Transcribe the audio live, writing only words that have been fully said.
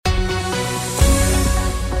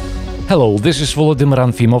Hello, this is Volodymyr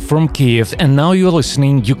Anfimov from Kiev, and now you're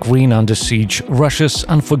listening Ukraine Under Siege, Russia's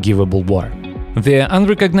Unforgivable War. The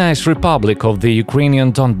unrecognized Republic of the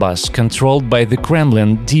Ukrainian Donbas, controlled by the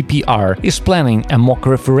Kremlin DPR, is planning a mock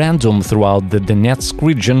referendum throughout the Donetsk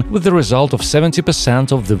region with the result of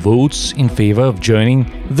 70% of the votes in favor of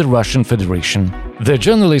joining the Russian Federation. The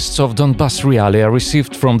journalists of Donbas Realia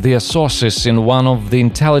received from their sources in one of the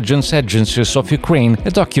intelligence agencies of Ukraine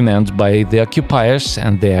a document by the occupiers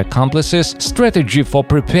and their accomplices strategy for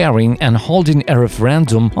preparing and holding a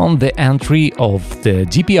referendum on the entry of the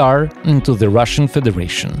DPR into the Russian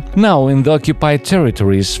Federation. Now, in the occupied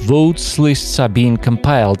territories, votes lists are being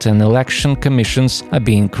compiled and election commissions are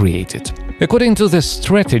being created. According to the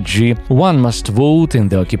strategy, one must vote in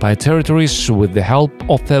the occupied territories with the help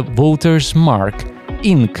of a voter's mark.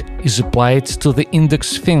 Ink is applied to the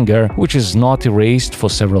index finger, which is not erased for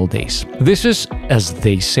several days. This is, as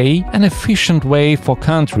they say, an efficient way for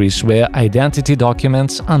countries where identity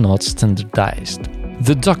documents are not standardized.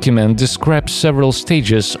 The document describes several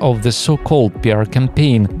stages of the so-called PR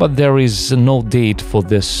campaign, but there is no date for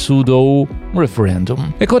the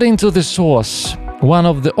pseudo-referendum. According to the source, one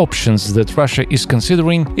of the options that Russia is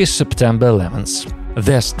considering is September 11th.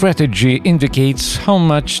 Their strategy indicates how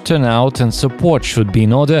much turnout and support should be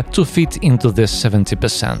in order to fit into the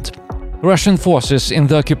 70%. Russian forces in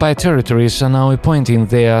the occupied territories are now appointing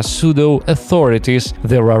their pseudo-authorities.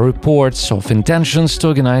 There are reports of intentions to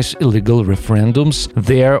organize illegal referendums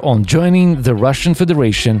there on joining the Russian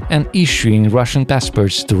Federation and issuing Russian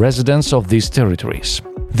passports to residents of these territories.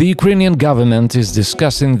 The Ukrainian government is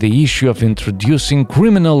discussing the issue of introducing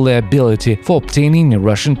criminal liability for obtaining a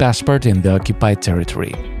Russian passport in the occupied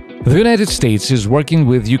territory. The United States is working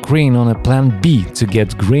with Ukraine on a Plan B to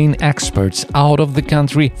get grain exports out of the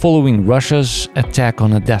country following Russia's attack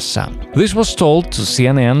on Odessa. This was told to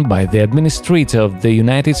CNN by the administrator of the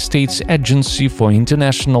United States Agency for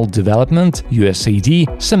International Development,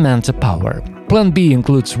 USAID, Samantha Power. Plan B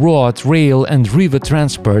includes road, rail and river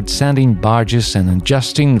transport, sending barges and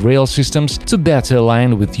adjusting rail systems to better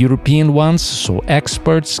align with European ones so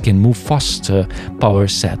exports can move faster, Power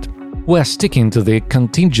said. We're sticking to the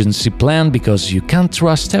contingency plan because you can't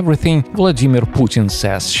trust everything, Vladimir Putin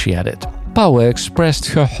says, she added. Power expressed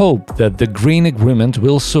her hope that the grain agreement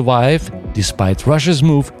will survive, despite Russia's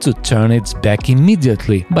move to turn its back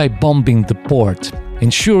immediately by bombing the port.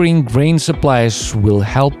 Ensuring grain supplies will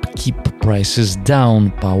help keep prices down,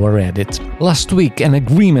 Power added. Last week, an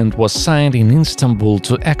agreement was signed in Istanbul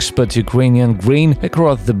to export Ukrainian grain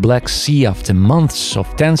across the Black Sea after months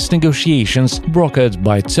of tense negotiations brokered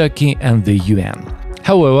by Turkey and the UN.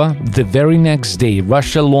 However, the very next day,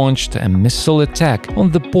 Russia launched a missile attack on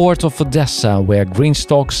the port of Odessa, where grain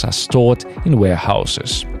stocks are stored in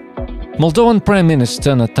warehouses. Moldovan Prime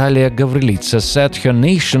Minister Natalia Gavrilitsa said her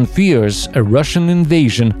nation fears a Russian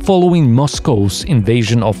invasion following Moscow's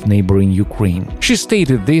invasion of neighboring Ukraine. She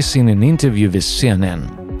stated this in an interview with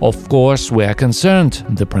CNN. "Of course, we are concerned,"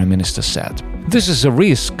 the Prime Minister said. "This is a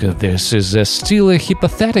risk, this is still a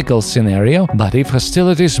hypothetical scenario, but if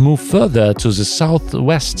hostilities move further to the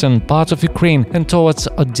southwestern part of Ukraine and towards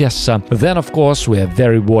Odessa, then of course we are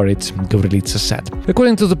very worried," Gavrilitsa said.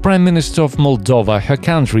 According to the Prime Minister of Moldova, her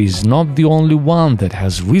country is not the only one that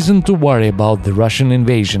has reason to worry about the Russian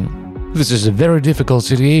invasion. "This is a very difficult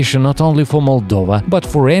situation not only for Moldova, but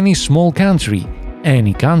for any small country.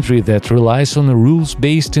 Any country that relies on a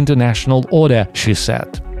rules-based international order," she said.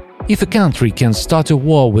 If a country can start a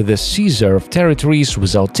war with a seizure of territories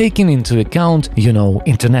without taking into account,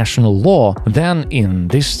 international law, then in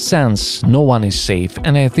this sense no one is safe,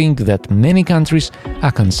 and I think that many countries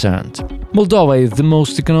are concerned. Moldova is the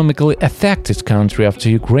most economically affected country after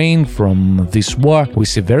Ukraine from this war. We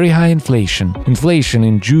see very high inflation. Inflation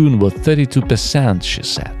in June was 32%, she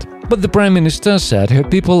said. But the Prime Minister said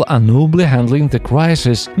her people are nobly handling the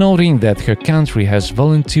crisis, noting that her country has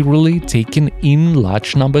voluntarily taken in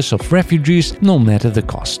large numbers of refugees, no matter the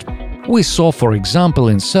cost. We saw, for example,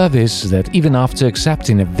 in surveys that even after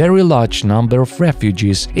accepting a very large number of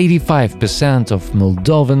refugees, 85% of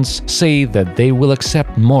Moldovans say that they will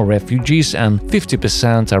accept more refugees and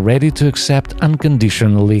 50% are ready to accept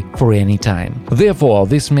unconditionally for any time. Therefore,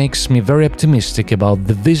 this makes me very optimistic about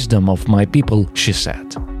the wisdom of my people, she said.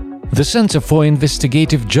 The Center for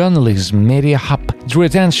Investigative Journalism, Media Hub, drew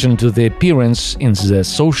attention to the appearance in the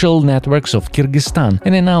social networks of Kyrgyzstan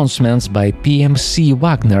and announcements by PMC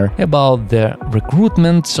Wagner about the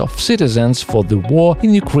recruitment of citizens for the war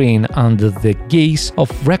in Ukraine under the guise of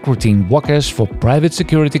recruiting workers for private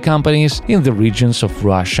security companies in the regions of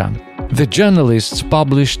Russia. The journalists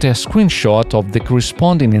published a screenshot of the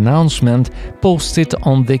corresponding announcement posted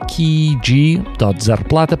on the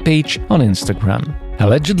kg.zarplata page on Instagram.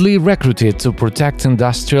 Allegedly recruited to protect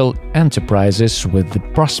industrial enterprises with the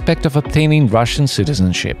prospect of obtaining Russian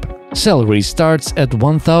citizenship. Salary starts at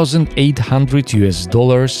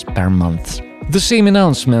 $1,800 per month. The same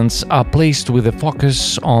announcements are placed with a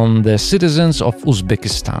focus on the citizens of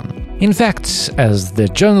Uzbekistan. In fact, as the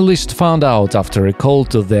journalist found out after a call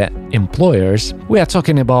to the employers, we are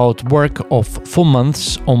talking about work of 4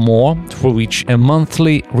 months or more, for which a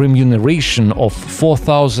monthly remuneration of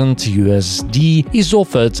 $4,000 is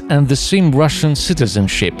offered and the same Russian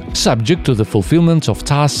citizenship, subject to the fulfillment of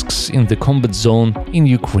tasks in the combat zone in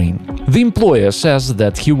Ukraine. The employer says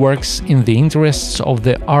that he works in the interests of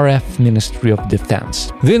the RF Ministry of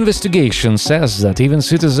Defense. The investigation says that even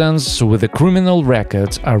citizens with a criminal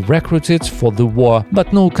record are recruited for the war,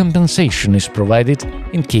 but no compensation is provided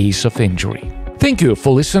in case of injury. Thank you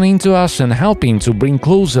for listening to us and helping to bring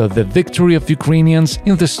closer the victory of Ukrainians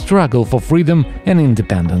in the struggle for freedom and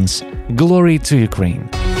independence. Glory to Ukraine!